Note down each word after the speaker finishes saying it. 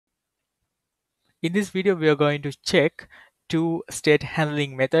In this video, we are going to check two state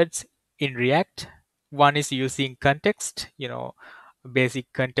handling methods in React. One is using context,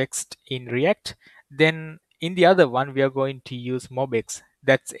 basic context in React. Then in the other one, we are going to use Mobx.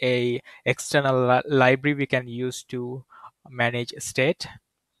 That's a external library we can use to manage state.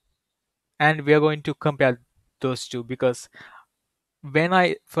 And we are going to compare those two because when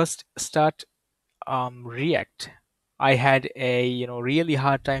I first start React, I had a really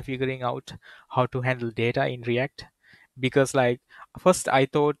hard time figuring out how to handle data in React because like first I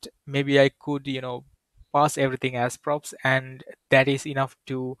thought maybe I could pass everything as props and that is enough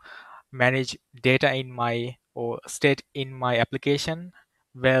to manage data in my or state in my application.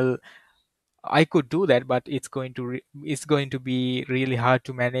 Well, I could do that, but it's going to be really hard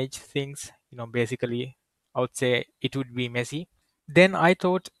to manage things. Basically, I would say it would be messy. Then I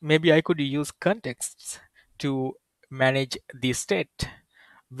thought maybe I could use contexts to manage the state.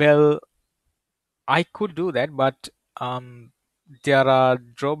 Well, I could do that, but there are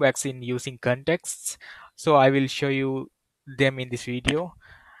drawbacks in using contexts. So I will show you them in this video.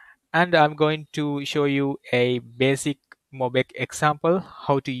 And I'm going to show you a basic Mobx example,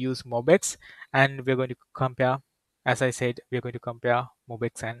 how to use Mobx. And we're going to compare, as I said, we're going to compare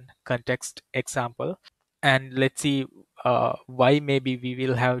Mobx and context example. And let's see why maybe we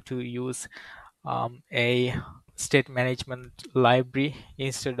will have to use a state management library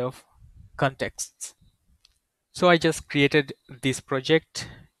instead of contexts. So I just created this project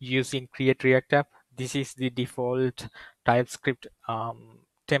using create react app. This is the default TypeScript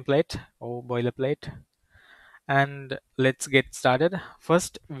template or boilerplate. And let's get started.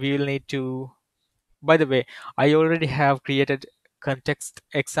 First, we will need to, by the way, I already have created context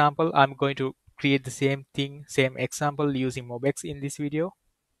example. I'm going to create the same thing, same example using Mobx in this video.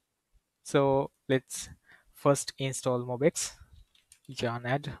 So let's first install Mobx, yarn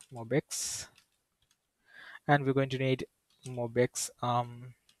add Mobx, and we're going to need Mobx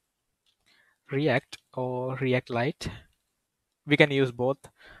React or React Lite. We can use both,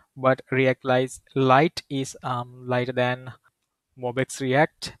 but React Lite is lighter than Mobx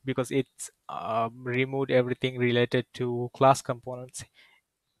React because it's removed everything related to class components.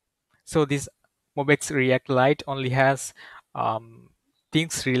 So this Mobx React Lite only has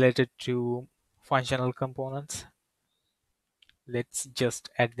things related to functional components. Let's just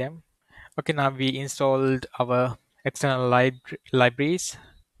add them. Okay, now we installed our external libraries.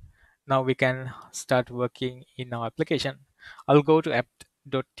 Now we can start working in our application. I'll go to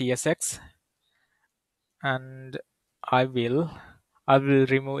app.tsx and I will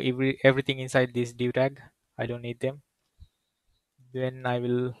remove everything inside this div tag. I don't need them. Then I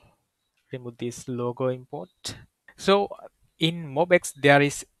will remove this logo import. So in Mobx there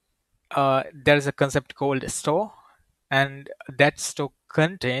is a concept called store, and that store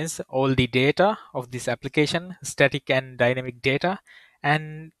contains all the data of this application, static and dynamic data,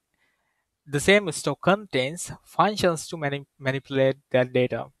 and the same store contains functions to manipulate that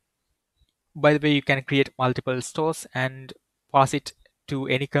data. By the way, you can create multiple stores and pass it to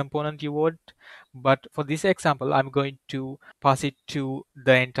any component you want. But for this example, I'm going to pass it to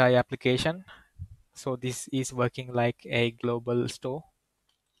the entire application. So this is working like a global store.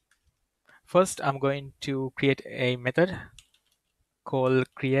 First, I'm going to create a method called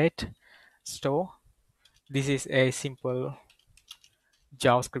create store. This is a simple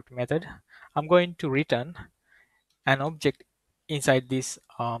JavaScript method. I'm going to return an object inside this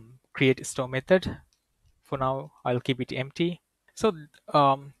create store method. For now, I'll keep it empty. So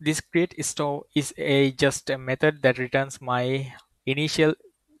this create store is just a method that returns initial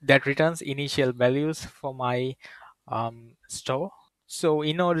values for my store. So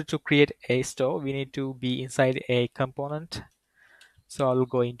in order to create a store, we need to be inside a component. So I'll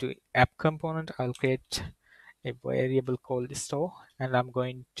go into app component. I'll create a variable called store, and I'm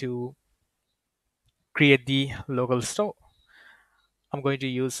going to create the local store. I'm going to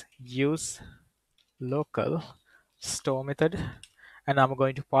use local store method, and I'm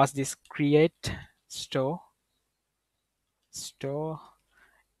going to pass this create store to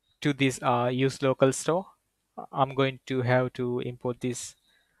this use local store. I'm going to have to import this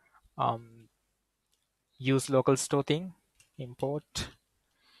use local store thing. Import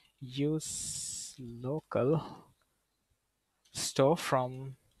use local store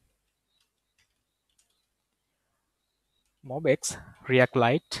from Mobx React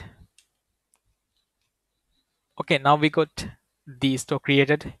Lite. Okay, now we got the store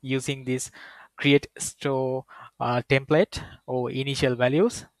created using this create store template or initial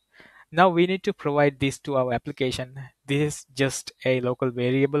values. Now we need to provide this to our application. This is just a local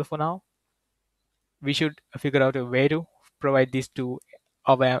variable for now. We should figure out a way to provide this to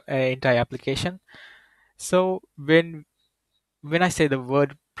our entire application. So when I say the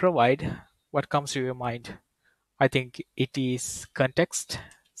word provide, what comes to your mind? I think it is context.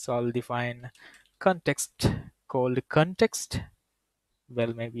 So I'll define context called context.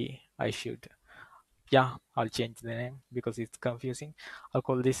 Well, maybe I should. Yeah, I'll change the name because it's confusing. I'll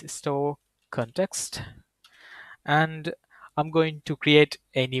call this store context. And I'm going to create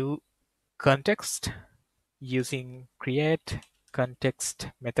a new context using create context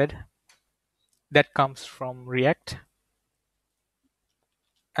method that comes from React.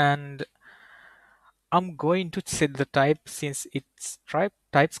 And I'm going to set the type since it's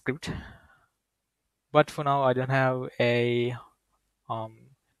TypeScript, but for now I don't have a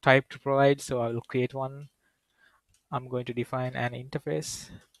type to provide, so I will create one. I'm going to define an interface.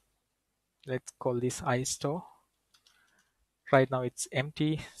 Let's call this iStore. Right now it's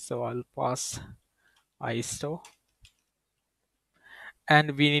empty, so I'll pass iStore.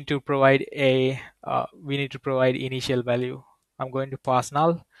 And we need to provide initial value. I'm going to pass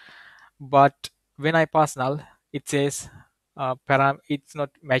null, but when I pass null, it says it's not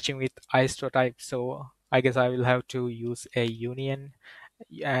matching with iStore type. So I guess I will have to use a union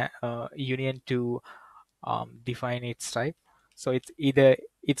to define its type. So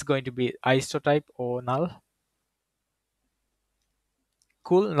it's going to be iStore type or null.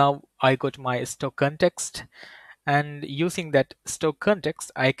 Cool. Now I got my store context, and using that store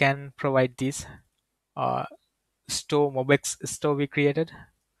context, I can provide this uh, store Mobx store we created.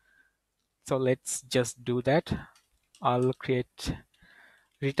 So let's just do that. I'll create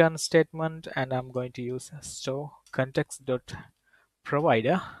return statement, and I'm going to use store context dot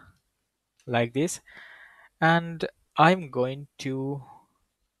provider like this, and I'm going to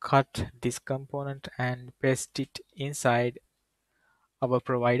cut this component and paste it inside our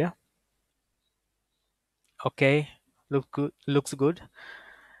provider. Okay, looks good.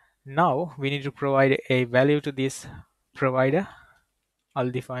 Now we need to provide a value to this provider.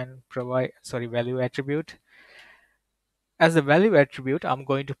 I'll define value attribute. As the value attribute, I'm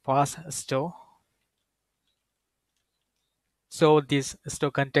going to pass store. So this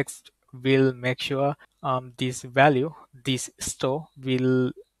store context will make sure this store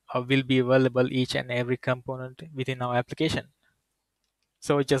will be available each and every component within our application.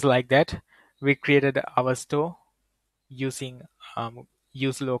 So just like that, we created our store using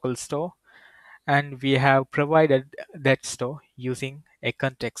use local store, and we have provided that store using a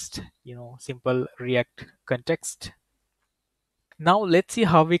context, simple React context. Now let's see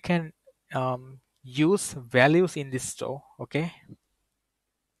how we can use values in this store. Okay,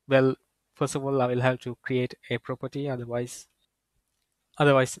 well, first of all I will have to create a property, otherwise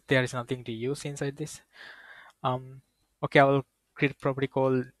there is nothing to use inside this. Okay, I will create a property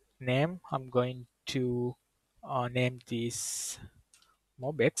called name. I'm going to name this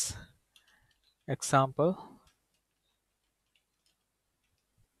Mobx example.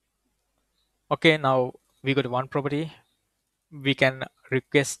 Okay, now we got one property. We can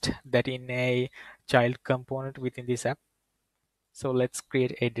request that in a child component within this app. So let's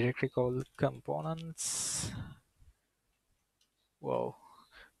create a directory called components. Whoa,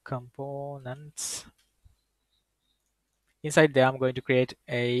 components. Inside there, I'm going to create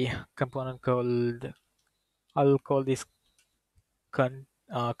a component called, I'll call this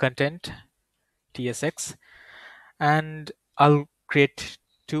content tsx, and I'll create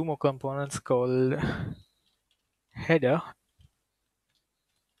two more components called header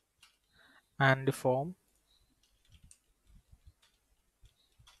and form.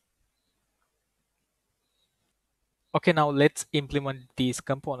 Okay, now let's implement these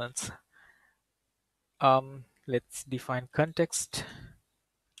components. Let's define context.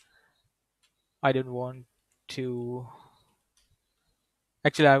 I don't want to,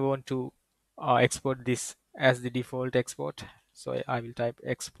 actually I want to export this as the default export. So I will type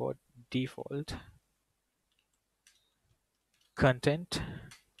export default content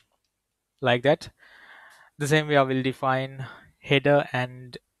like that. The same way I will define header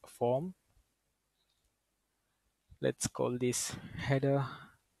and form. Let's call this header,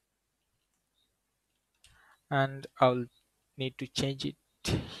 and I'll need to change it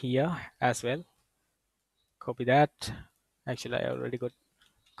here as well. Copy that. Actually I already got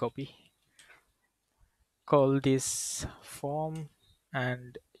copy. Call this form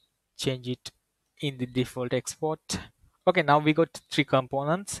and change it in the default export. Okay, now we got three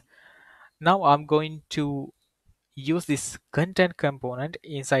components. Now I'm going to use this content component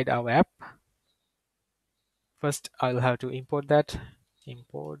inside our app. First I'll have to import that.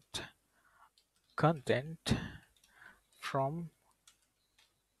 Import content from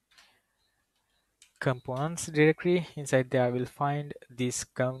components directory. Inside there I will find this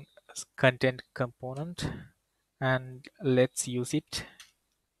content component, and let's use it.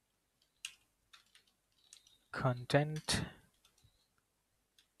 Content.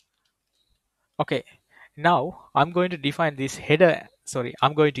 Okay, now I'm going to define this header, sorry,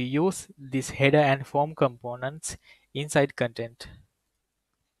 I'm going to use this header and form components inside content,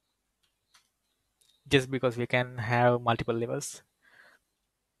 just because we can have multiple levels.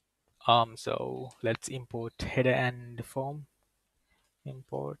 So let's import header and form.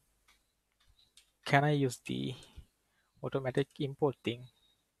 Import. Can I use the automatic import thing?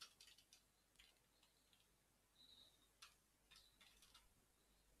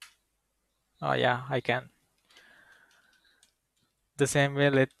 Oh yeah, I can. The same way,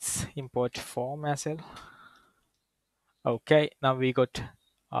 let's import form as well. Okay, now we got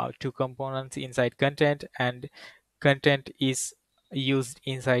two components inside content, and content is used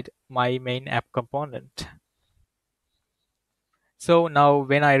inside my main app component. So now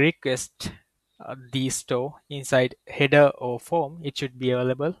when I request the store inside header or form, it should be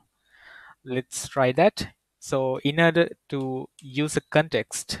available. Let's try that. So in order to use a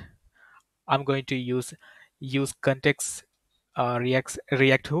context, I'm going to use context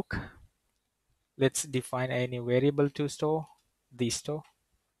React hook. Let's define any variable to store the store.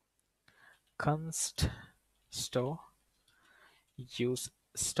 Const store use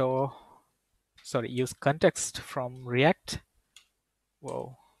store use context from React.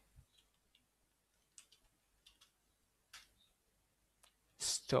 Whoa.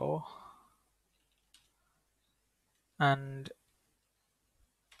 Store, and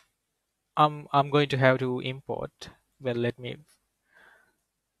I'm going to have to import. Well, let me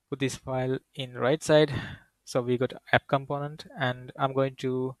put this file in right side. So we got app component, and I'm going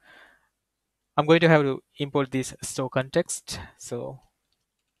to have to import this store context. So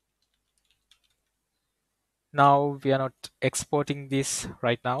now we are not exporting this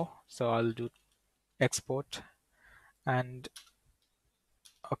right now. So I'll do export, and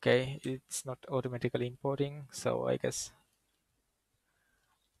okay, it's not automatically importing. So I guess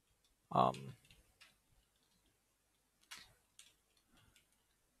um,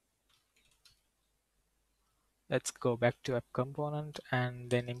 let's go back to app component and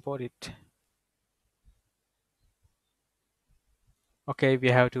then import it. Okay, we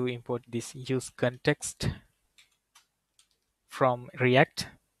have to import this use context from React.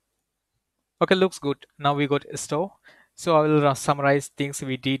 Okay, looks good. Now we got a store. So I will summarize things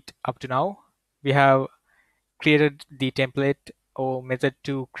we did up to now. We have created the template or method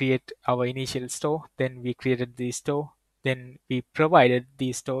to create our initial store. Then we created the store. Then we provided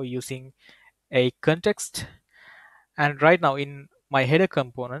the store using a context. And right now in my header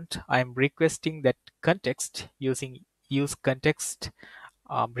component, I'm requesting that context using use context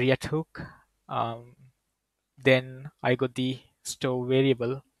React hook. Um, then I got the store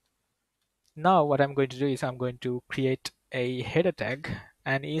variable. Now what I'm going to do is I'm going to create a header tag,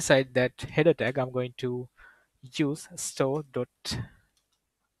 and inside that header tag I'm going to use store dot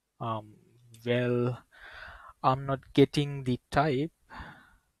um, well, I'm not getting the type.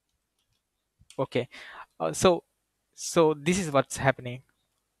 Okay, so this is what's happening.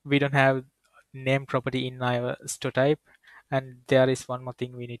 We don't have name property in our store type, and there is one more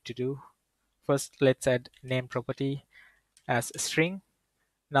thing we need to do. First, let's add name property as string.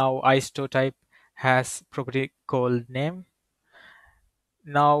 Now iStore type has property called name.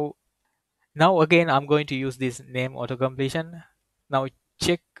 Now again I'm going to use this name auto completion. Now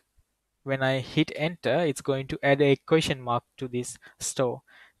check, when I hit enter, it's going to add a question mark to this store.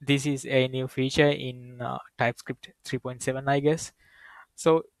 This is a new feature in TypeScript 3.7, I guess.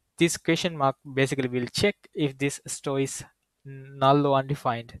 So this question mark basically will check if this store is null or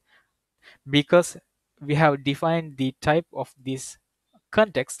undefined, because we have defined the type of this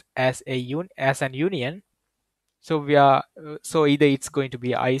context as an union. So we are so either it's going to be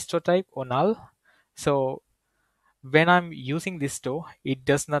iStore type or null. So when I'm using this store, it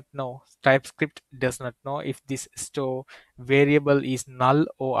does not know, TypeScript does not know if this store variable is null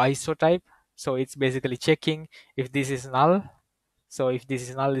or iStore type. So it's basically checking if this is null. So if this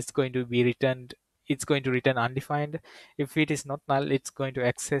is null, it's going to be returned, it's going to return undefined. If it is not null, it's going to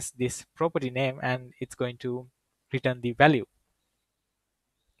access this property name and it's going to return the value.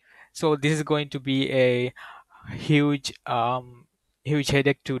 So this is going to be a huge huge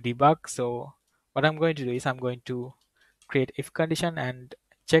headache to debug. So what I'm going to do is I'm going to create if condition and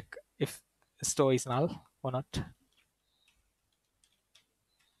check if store is null or not.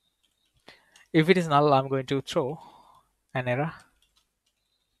 If it is null, I'm going to throw an error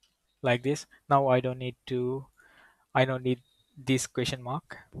like this. Now I don't need this question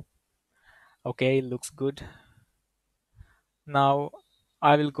mark. Okay, looks good. Now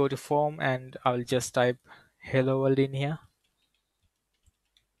I will go to form and I will just type hello world in here.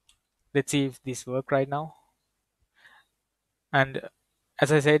 Let's see if this works right now. And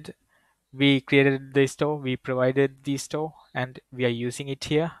as I said, we created the store, we provided the store, and we are using it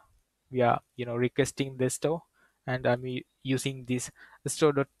here. We are, requesting the store, and I'm using this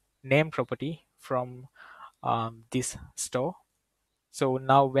store.name property from this store. So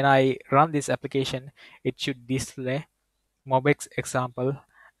now when I run this application, it should display Mobx example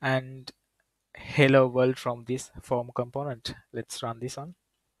and hello world from this form component. Let's run this on.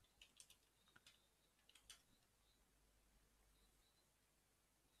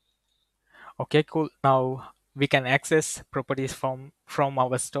 Okay, cool. Now we can access properties from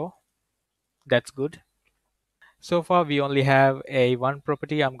our store. That's good. So far we only have a one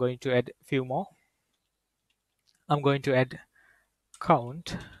property. I'm going to add a few more. I'm going to add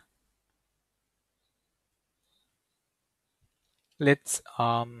count. Let's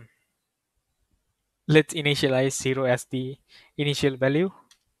let's initialize 0 as the initial value.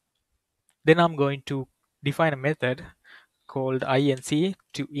 Then I'm going to define a method called inc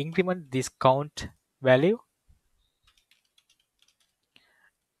to increment this count value.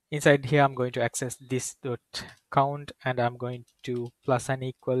 Inside here I'm going to access this dot count, and I'm going to plus and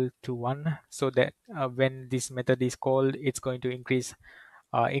equal to 1, so that when this method is called, it's going to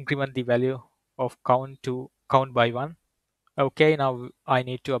increment the value of count to count by 1. Okay, now I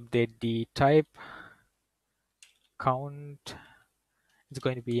need to update the type. Count is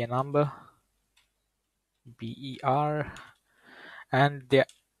going to be a number, ber, and there,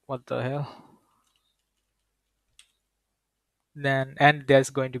 what the hell, then, and there's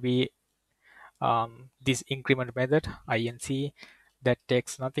going to be this increment method inc that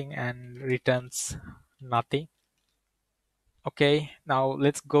takes nothing and returns nothing. Okay, now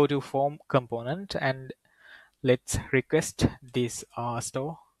let's go to form component and let's request this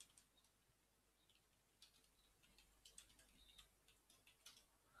store.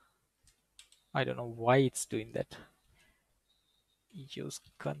 I don't know why it's doing that. Use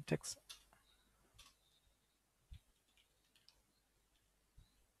context.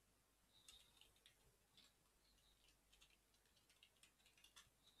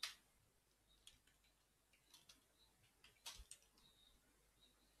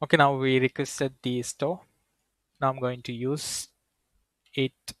 Okay, now we requested the store. Now I'm going to use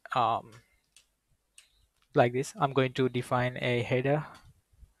it like this. I'm going to define a header.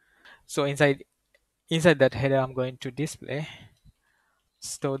 So inside that header, I'm going to display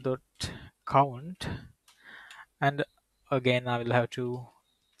store.count, and again I will have to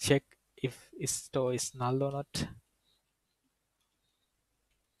check if store is null or not.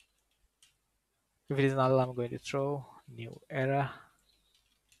 If it is null, I'm going to throw new error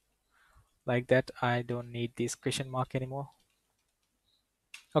like that. I don't need this question mark anymore.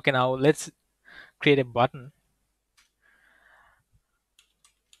 Okay, now let's create a button.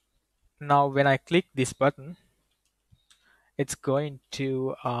 Now when I click this button, it's going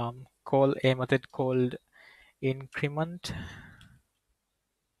to call a method called increment,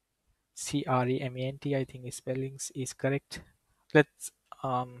 crement. I think spellings is correct. Let's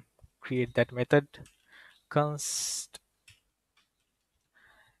create that method. Const.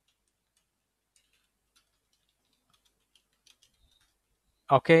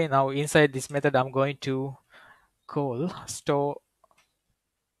 Okay, now inside this method I'm going to call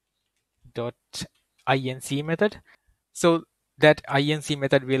store.inc method. So that inc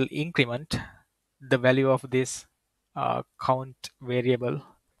method will increment the value of this count variable.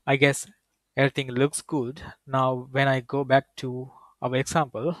 I guess everything looks good. Now when I go back to our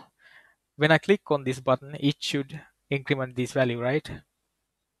example, when I click on this button, it should increment this value, right?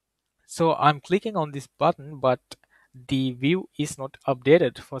 So I'm clicking on this button, but the view is not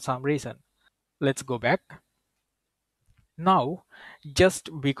updated for some reason. Let's go back. Now, just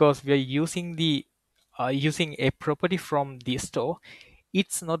because we are using a property from the store,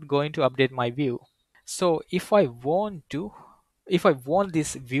 it's not going to update my view. So if I want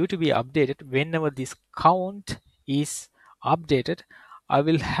this view to be updated whenever this count is updated, I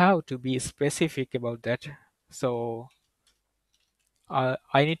will have to be specific about that. So I'm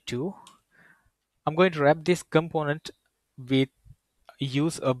going to wrap this component with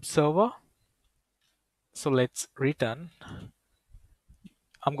use observer. So let's return.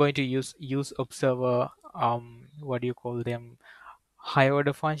 I'm going to use observer, what do you call them, higher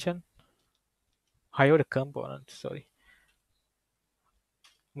order function, higher order component, sorry.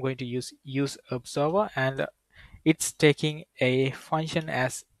 I'm going to use observer, and it's taking a function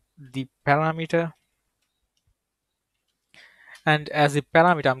as the parameter, And as a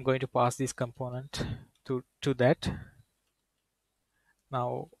parameter, I'm going to pass this component to that.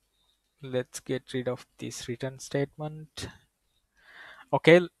 Now let's get rid of this return statement.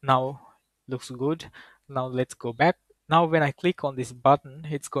 Okay, now looks good. Now let's go back. Now when I click on this button,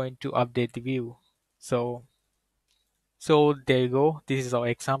 it's going to update the view. So there you go. This is our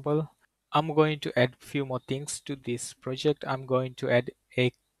example. I'm going to add few more things to this project. I'm going to add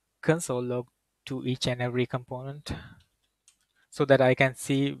a console log to each and every component so that I can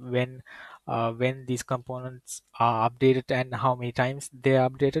see when these components are updated and how many times they are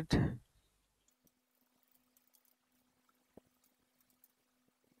updated.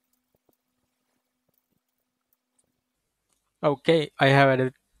 Okay, I have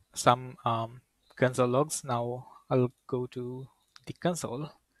added some console logs. Now I'll go to the console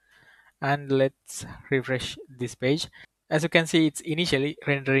and let's refresh this page. As you can see, it's initially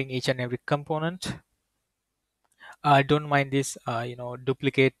rendering each and every component. Don't mind this,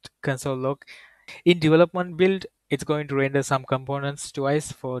 duplicate console log. In development build, it's going to render some components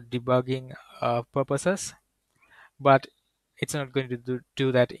twice for debugging purposes, but it's not going to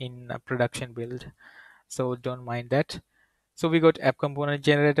do that in a production build. So don't mind that. So we got app component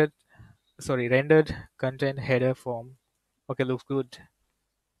rendered, content, header, form. Okay, looks good.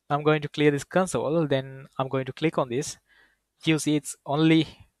 I'm going to clear this console, then I'm going to click on this. You see it's only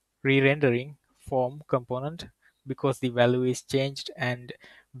re-rendering form component because the value is changed and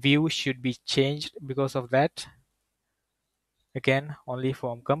view should be changed because of that. Again, only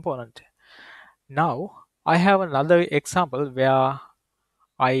form component. Now I have another example where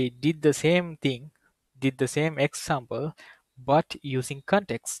I did the same thing, did the same example, but using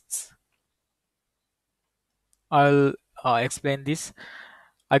contexts. I'll explain this.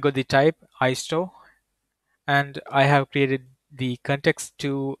 I got the type iStore and I have created the context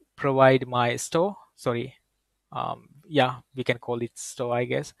to provide my store. Sorry, yeah, we can call it store, I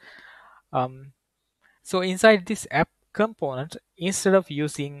guess. Um, so inside this app component, instead of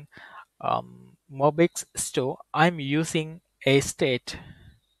using Mobx store, I'm using a state,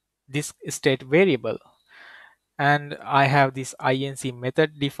 this state variable, and I have this inc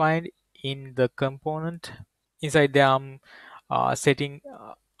method defined in the component. Inside there, I'm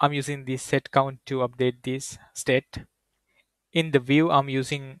using the set count to update this state. In the view, I'm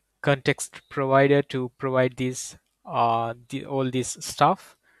using context provider to provide all this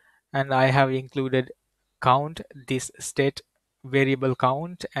stuff, and I have included count, this state variable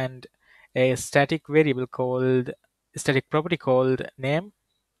count, and a static property called name,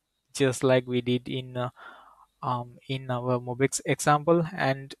 just like we did in our Mobix example,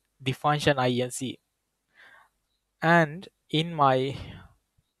 and the function inc. And in my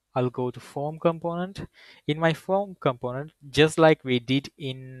I'll go to form component. In my form component, just like we did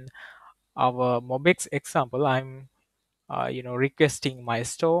in our Mobix example, I'm requesting my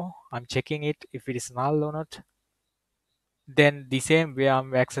store. I'm checking it if it is null or not. Then the same way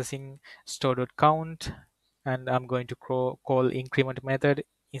I'm accessing store.count, and I'm going to call increment method.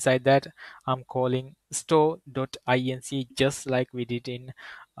 Inside that, I'm calling store.inc just like we did in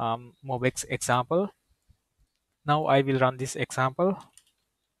Mobix example. Now I will run this example.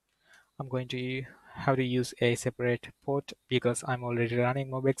 I'm going to have to use a separate port because I'm already running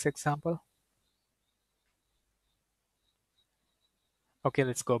Mobix example. Okay,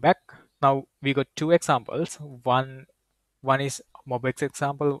 let's go back. Now we got two examples. One is Mobix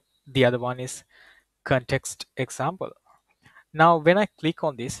example, the other one is context example. Now when I click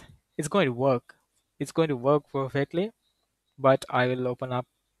on this, it's going to work. It's going to work perfectly, but I will open up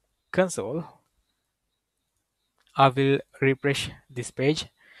console. I will refresh this page.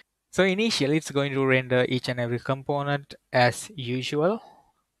 So initially it's going to render each and every component as usual.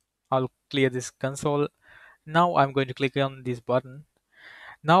 I'll clear this console. Now I'm going to click on this button.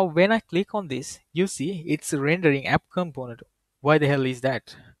 Now when I click on this, you see it's rendering app component. Why the hell is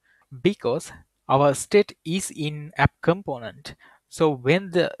that? Because our state is in app component. So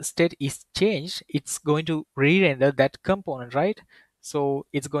when the state is changed, it's going to re-render that component, right? So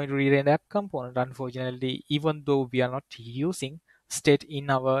it's going to re-render app component, unfortunately, even though we are not using state in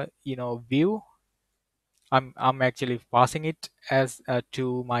our view. I'm actually passing it as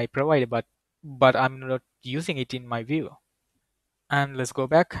to my provider, but I'm not using it in my view. And let's go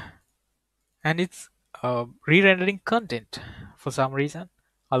back, and it's re-rendering content for some reason.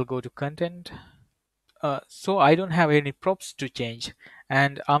 I'll go to content. So I don't have any props to change,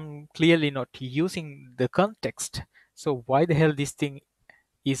 and I'm clearly not using the context. So why the hell this thing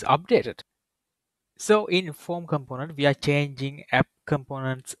is updated? So in form component, we are changing app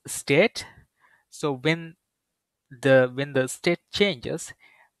component's state. So when the state changes,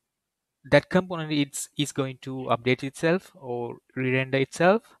 that component is going to update itself or re-render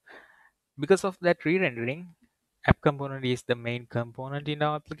itself. Because of that re-rendering, app component is the main component in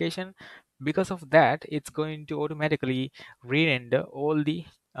our application. Because of that, it's going to automatically re-render all the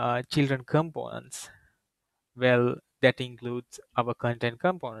children components. Well, that includes our content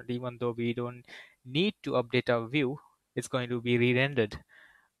component. Even though we don't need to update our view, it's going to be re-rendered.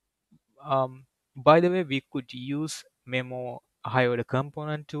 By the way, we could use memo high-order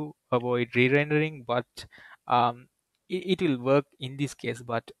component to avoid re-rendering, but it will work in this case,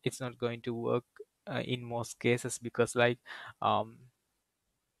 but it's not going to work in most cases, because like um,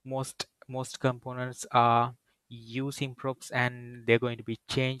 most components are using props and they're going to be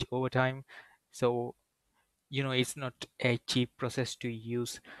changed over time. So it's not a cheap process to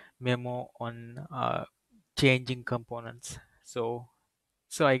use memo on changing components. So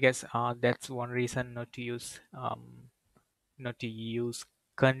I guess that's one reason not to use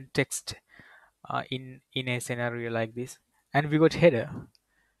context in a scenario like this. And we got header.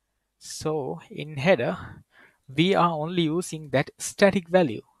 So in header, we are only using that static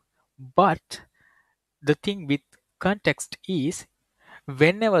value. But the thing with context is,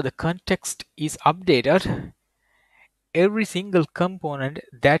 whenever the context is updated, every single component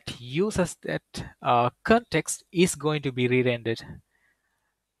that uses that context is going to be re-rendered.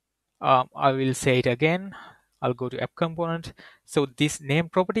 I will say it again. I'll go to app component. So this name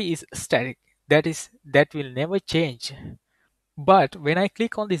property is static. That will never change. But when I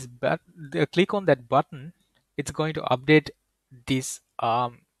click on click on that button, it's going to update this.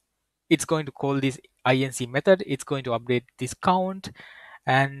 It's going to call this inc method. It's going to update this count,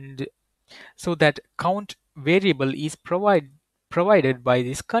 and so that count variable is provided by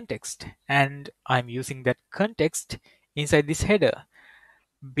this context, and I'm using that context inside this header.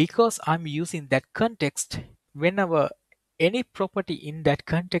 Because I'm using that context, whenever any property in that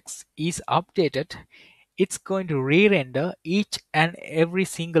context is updated, it's going to re-render each and every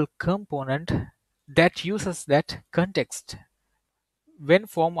single component that uses that context. When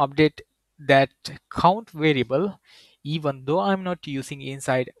form update that count variable, even though I'm not using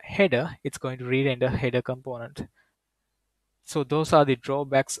inside header, it's going to re-render header component. So those are the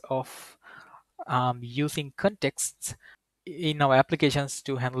drawbacks of using contexts in our applications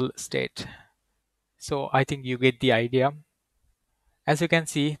to handle state. So I think you get the idea. As you can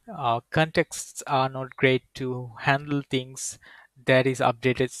see, contexts are not great to handle things that is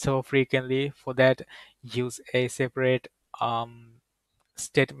updated so frequently. For that, use a separate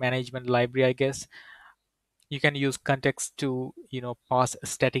state management library, I guess. You can use context to pass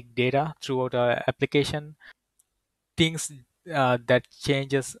static data throughout our application. Things that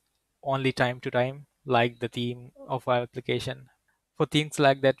changes only time to time, like the theme of our application. For things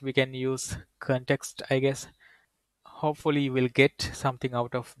like that, we can use context, I guess. Hopefully you will get something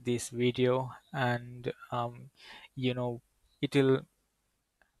out of this video, and you know it will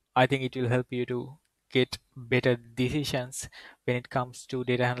I think it will help you to get better decisions when it comes to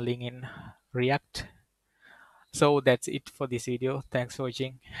data handling in React. So that's it for this video. Thanks for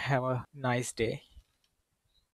watching. Have a nice day.